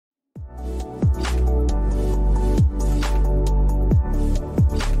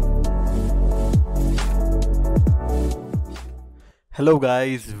Hello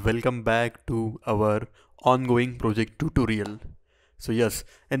guys, welcome back to our ongoing project tutorial. So yes,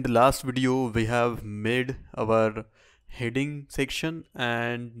 in the last video we have made our heading section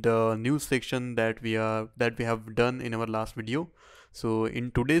and the news section that we have done in our last video. So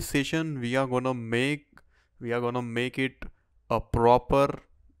in today's session we are gonna make it a proper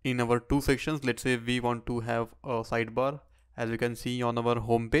in our two sections. Let's say we want to have a sidebar, as you can see on our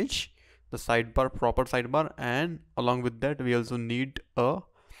home page, the sidebar, proper sidebar, and along with that we also need a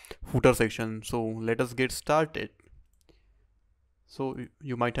footer section. So let us get started. So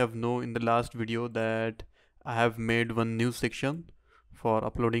you might have known in the last video that I have made one news section for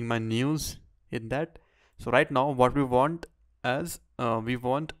uploading my news in that. So right now what we want as we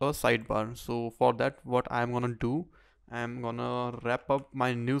want a sidebar. So for that, what I'm gonna do, I'm gonna wrap up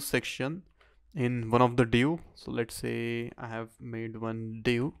my news section in one of the div. So let's say I have made one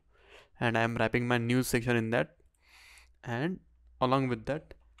div and I'm wrapping my news section in that, and along with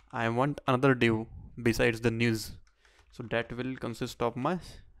that I want another div besides the news, so that will contain my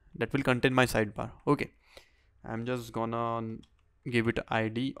sidebar. Okay, I'm just gonna give it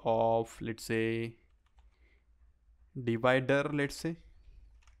ID of, let's say, divider, let's say.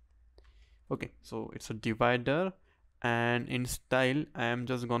 Okay, so it's a divider, and in style I am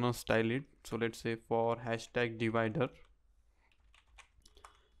just gonna style it. So let's say for hashtag divider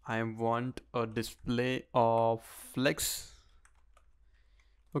I want a display of flex.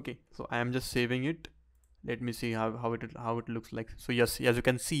 Okay, so I am just saving it. Let me see how it looks like. So yes, as you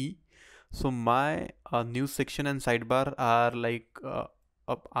can see, so my news section and sidebar are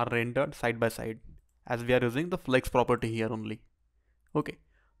are rendered side by side, as we are using the flex property here only. Okay,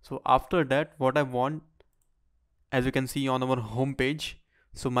 so after that, what I want, as you can see on our home page,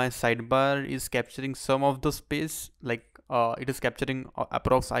 so my sidebar is capturing some of the space, like it is capturing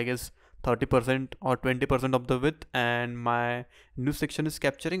approx, I guess, 30% or 20% of the width, and my news section is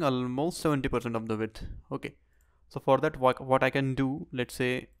capturing almost 70% of the width. Okay, so for that, what I can do, let's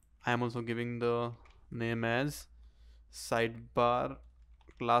say I am also giving the name as sidebar,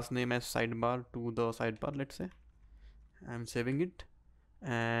 class name as sidebar to the sidebar. Let's say I'm saving it,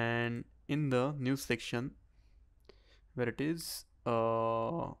 and in the news section, where it is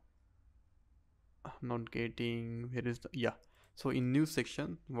not getting, where is the, yeah, so in news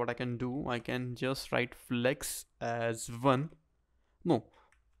section what I can do, I can just write flex as 1. No,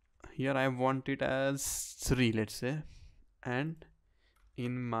 here I want it as 3, let's say, and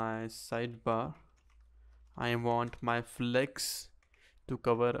in my sidebar I want my flex to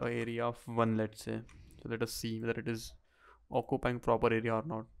cover an area of 1, let's say. So let us see whether it is occupying proper area or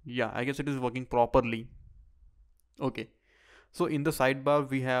not. Yeah, I guess it is working properly. Okay, so in the sidebar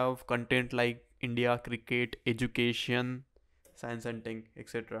we have content like India, cricket, education, science and tech,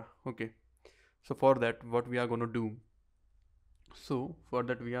 etc. Okay, so for that, what we are going to do, so for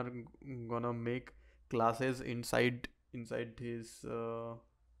that we are gonna make classes inside his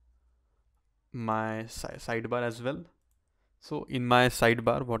my sidebar as well. So in my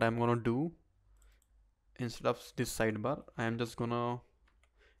sidebar, what I'm gonna do, instead of this sidebar, I am just gonna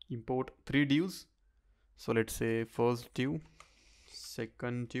import 3 divs. So let's say first div,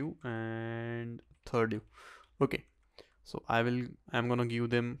 second div, and third div. Okay, so I'm gonna give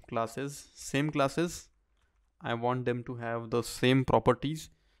them classes, same classes. I want them to have the same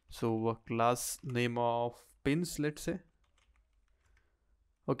properties. So a class name of pins, let's say.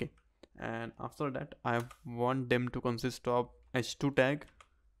 Okay, and after that I want them to consist of h2 tag,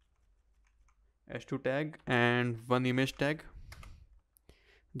 and one image tag.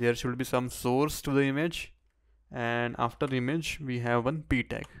 There should be some source to the image, and after image we have one p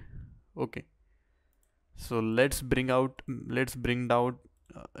tag. Okay, so let's bring down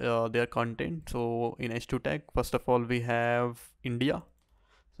their content. So in h2 tag, first of all we have India.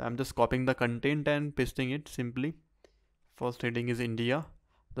 So I'm just copying the content and pasting it simply. First heading is India,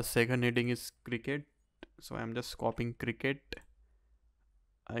 the second heading is cricket, so I'm just copying cricket,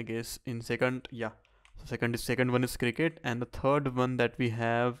 I guess. In second, yeah, so second one is cricket, and the third one that we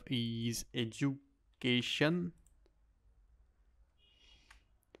have is education.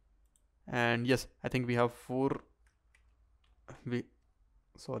 And yes, I think we have 4. We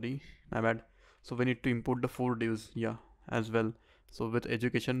Sorry, my bad. So we need to import the 4 divs, yeah, as well. So with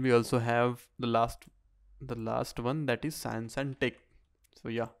education we also have the last one, that is science and tech. So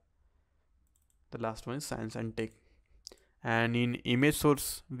yeah, the last one is science and tech. And in image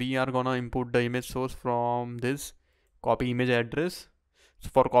source we are gonna import the image source from this copy image address. So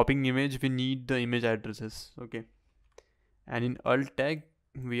for copying image we need the image addresses. Okay, and in alt tag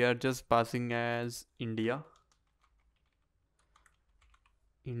we are just passing as India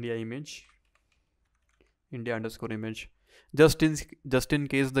image, India underscore image. just in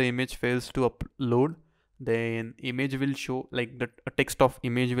case the image fails to upload, then image will show, like the text of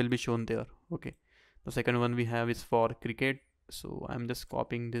image will be shown there. Okay, the second one we have is for cricket. So I'm just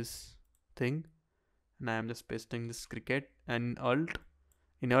copying this thing and I'm just pasting this cricket, and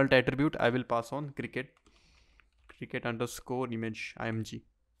in alt attribute I will pass on cricket underscore image img.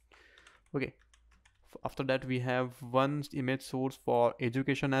 Okay, after that we have one image source for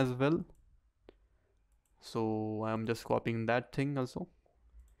education as well, so I'm just copying that thing also,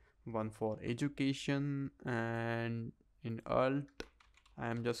 one for education, and in alt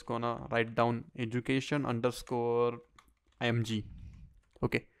I'm just gonna write down education underscore img.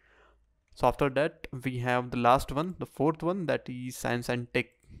 Okay, so after that we have the last one, the fourth one, that is science and tech.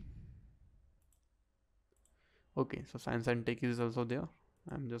 Okay, so science and tech is also there.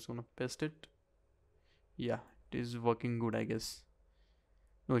 I'm just gonna paste it. Yeah, it is working good, I guess.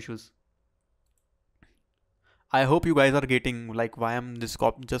 No issues. I hope you guys are getting like why I'm just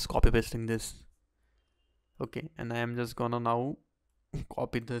copy pasting this. Okay, and I am just gonna now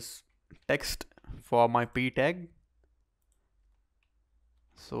copy this text for my p tag.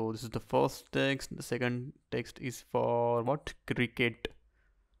 So this is the first text. The second text is for what? Cricket.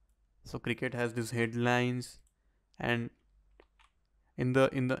 So cricket has these headlines, and in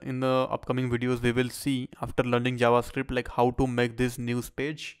the upcoming videos we will see, after learning JavaScript, like how to make this news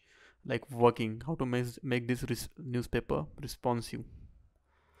page like working, how to make this newspaper responsive.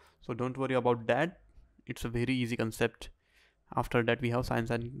 So don't worry about that, it's a very easy concept. After that we have science,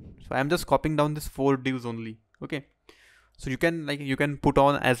 and so I'm just copying down this 4 divs only. Okay, so you can put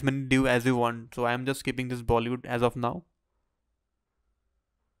on as many div as you want. So I'm just keeping this Bollywood as of now.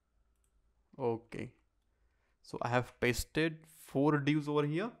 Okay, so I have pasted 4 divs over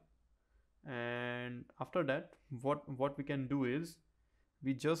here, and after that what we can do is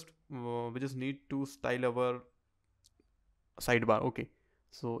we just need to style our sidebar. Okay,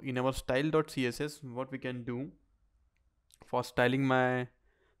 so in our style.css, what we can do for styling my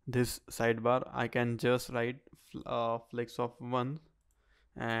this sidebar, I can just write flex of 1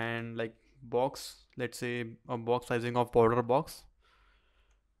 and like box, let's say a box sizing of border box,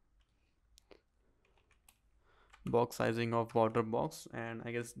 and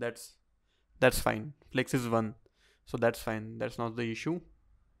I guess that's fine. Flex is 1, so that's fine, that's not the issue.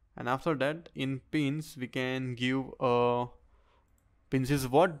 And after that in pins we can give pins is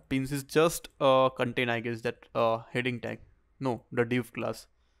what? Pins is just contain, I guess, that heading tag, no, the div class.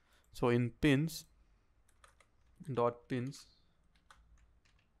 So in pins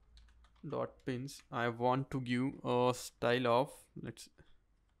I want to give a style of,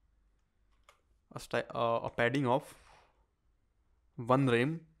 a padding of 1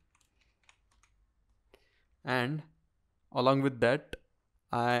 rem, and along with that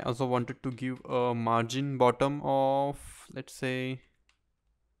I also wanted to give a margin bottom of, let's say,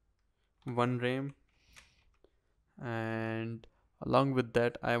 1 rem, and along with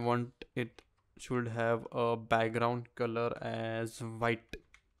that I want it should have a background color as white.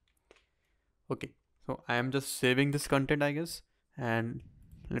 Okay, so I am just saving this content, I guess, and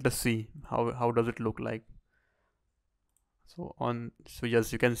let us see how does it look like. So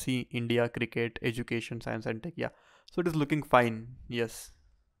yes, you can see India, cricket, education, science and tech. Yeah, so it is looking fine. Yes,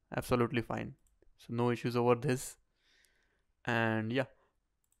 absolutely fine, so no issues over this. And yeah,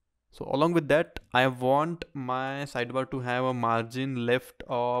 so along with that I want my sidebar to have a margin left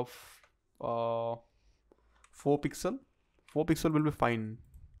of 4 pixel. 4 pixel will be fine.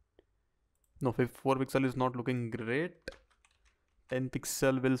 No, 4 pixel is not looking great. 10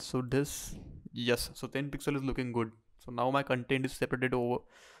 pixel will suit this. Yes, so 10 pixel is looking good. So now my content is separated over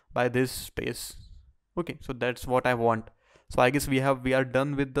by this space. Okay, so that's what I want. So I guess we are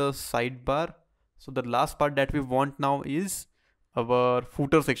done with the sidebar. So the last part that we want now is our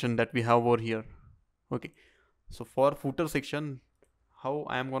footer section that we have over here. Okay, so for footer section, how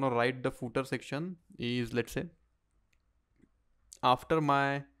I am gonna write the footer section is, let's say, after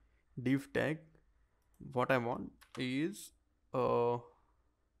my div tag, what I want is I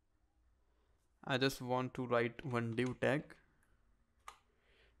just want to write one div tag,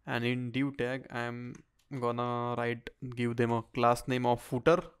 and in div tag I'm gonna give them a class name of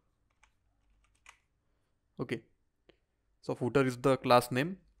footer. Okay, so footer is the class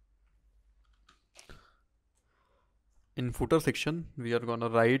name. In footer section we are gonna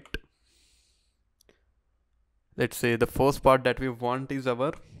write, let's say, the first part that we want is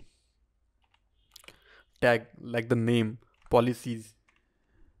our tag, like the name, policies.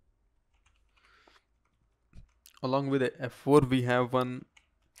 Along with F4 we have an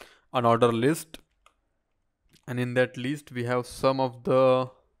order list, and in that list we have some of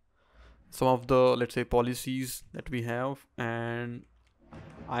the some of the, let's say, policies that we have, and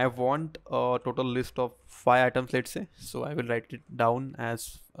I want a total list of 5 items, let's say. So I will write it down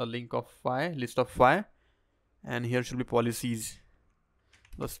as a link of 5, list of 5, and here should be policies.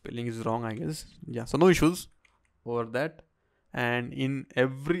 The spelling is wrong, I guess. Yeah, so no issues over that. And in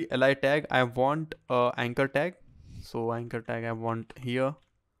every li tag I want a anchor tag. So anchor tag I want here,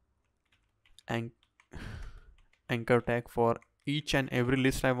 anchor tag for each and every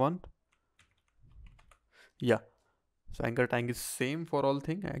list I want. Yeah, so anchor tag is same for all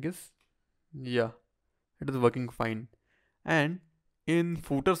thing, I guess. Yeah, it is working fine. And in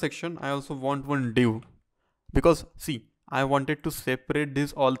footer section I also want one div, because see, I wanted to separate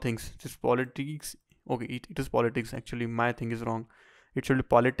these all things. This politics, okay, it is politics, actually my thing is wrong. It should be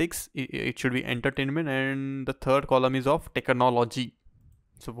politics, it should be entertainment, and the third column is of technology.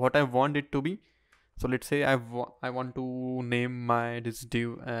 So what I want it to be, so let's say I want to name my this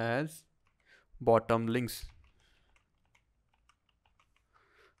div as bottom links.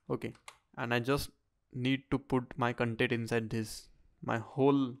 Okay, and I just need to put my content inside this, my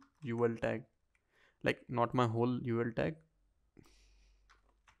whole UL tag, like not my whole UL tag,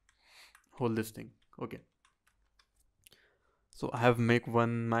 whole this thing. Okay, so I have make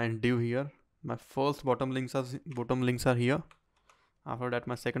one my div here. My first bottom links are here. After that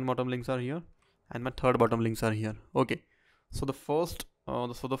my second bottom links are here, and my third bottom links are here. Okay, so the first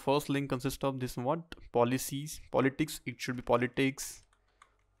link consists of this, what, policies, politics, it should be politics.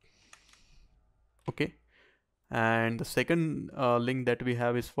 Okay, and the second link that we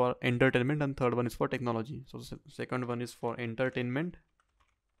have is for entertainment, and third one is for technology. So the second one is for entertainment,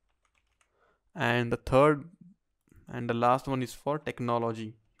 and the third and the last one is for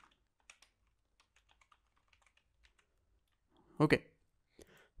technology. Okay,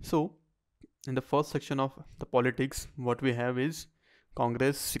 so in the first section of the politics, what we have is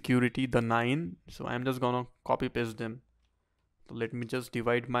Congress, security, the 9. So I'm just gonna copy paste them. So let me just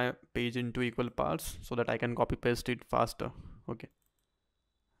divide my page into equal parts so that I can copy paste it faster. Okay,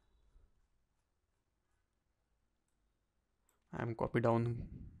 I'm copy down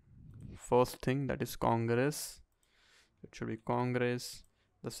first thing, that is Congress. It should be Congress.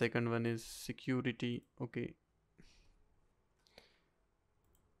 The second one is security. Okay,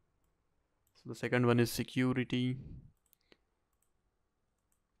 so the second one is security,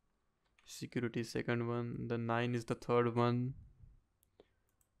 second one. The 9 is the third one,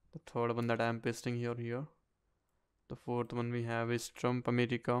 that I am pasting here. The fourth one we have is Trump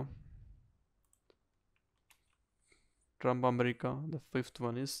America. The fifth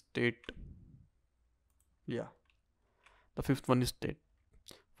one is state. Yeah, the fifth one is state.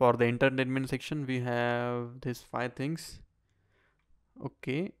 For the entertainment section we have these 5 things.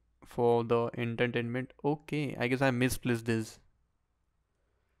 Okay, for the entertainment, okay, I guess I misplaced this,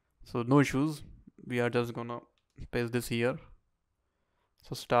 so no issues, we are just gonna paste this here.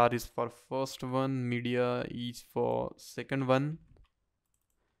 So star is for first one, media is for second one,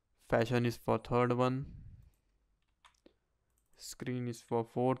 fashion is for third one, screen is for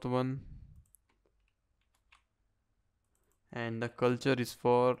fourth one, and the culture is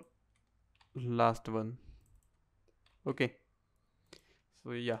for last one. Okay,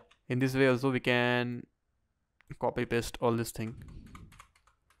 so yeah, in this way also we can copy paste all this thing.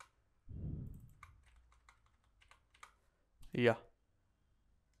 Yeah,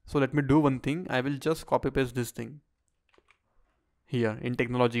 so let me do one thing, I will just copy paste this thing here in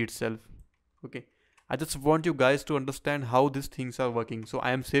technology itself. Okay, I just want you guys to understand how these things are working. So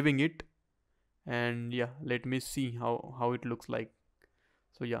I am saving it, and yeah, let me see how it looks like.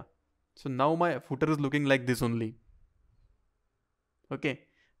 So yeah, so now my footer is looking like this only. Okay,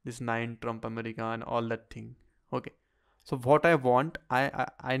 this 9 Trump America and all that thing. Okay, so what I want,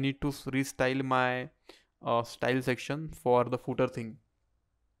 I need to restyle my style section for the footer thing.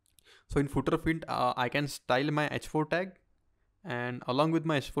 So in footer field I can style my h4 tag, and along with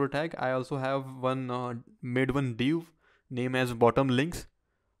my h4 tag I also have made one div name as bottom links.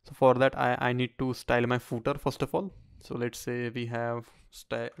 So for that I need to style my footer first of all. So let's say we are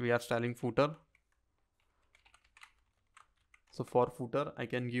styling footer. So for footer I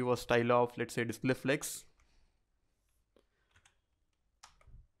can give a style of, let's say, display flex,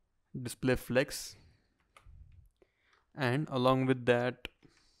 and along with that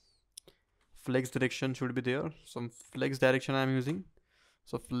flex direction should be there. Some flex direction I'm using.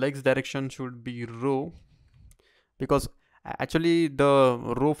 So flex direction should be row, because actually the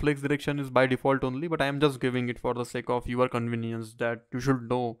row flex direction is by default only, but I am just giving it for the sake of your convenience, that you should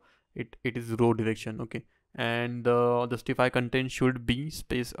know it is row direction. Okay, and the justify content should be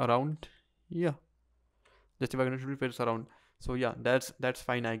space around. Yeah, justify content should be space around. So yeah, that's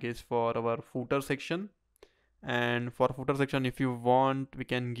fine, I guess, for our footer section. And for footer section, if you want, we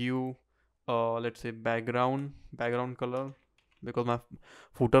can give let's say background color, because my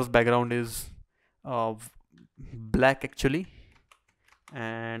footer's background is black actually,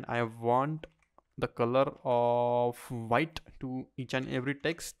 and I want the color of white to each and every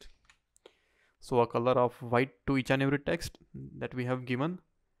text. So a color of white to each and every text that we have given,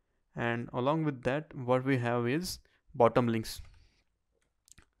 and along with that what we have is bottom links.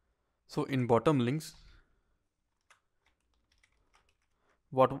 So in bottom links,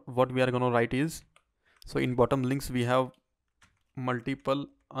 what we are going to write is, so in bottom links we have multiple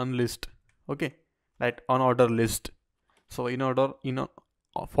unlist, okay, like unorder list. So in order,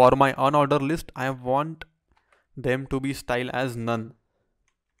 for my unorder list, I want them to be style as none.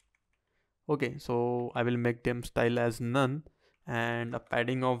 Okay, so I will make them style as none, and a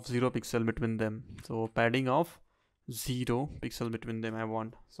padding of 0 pixel between them. So padding of 0 pixel between them I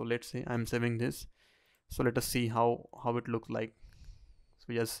want. So let's say I'm saving this. So let us see how it looks like.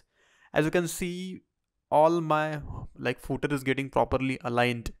 So yes, as you can see, all my like footer is getting properly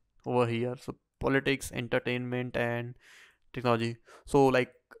aligned over here. So politics, entertainment, and technology. So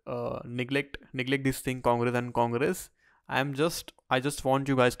like neglect this thing, Congress and Congress. I just want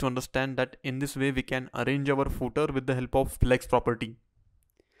you guys to understand that in this way we can arrange our footer with the help of flex property.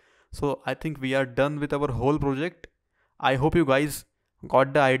 So I think we are done with our whole project. I hope you guys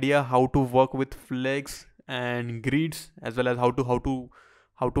got the idea how to work with flex and grids, as well as how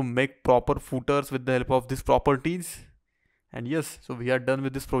to make proper footers with the help of these properties. And yes, so we are done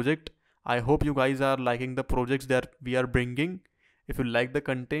with this project. I hope you guys are liking the projects that we are bringing. If you like the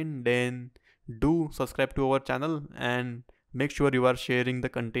content, then do subscribe to our channel and make sure you are sharing the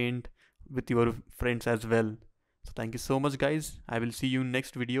content with your friends as well. So thank you so much guys. I will see you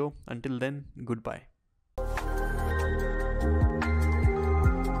next video. Until then, goodbye.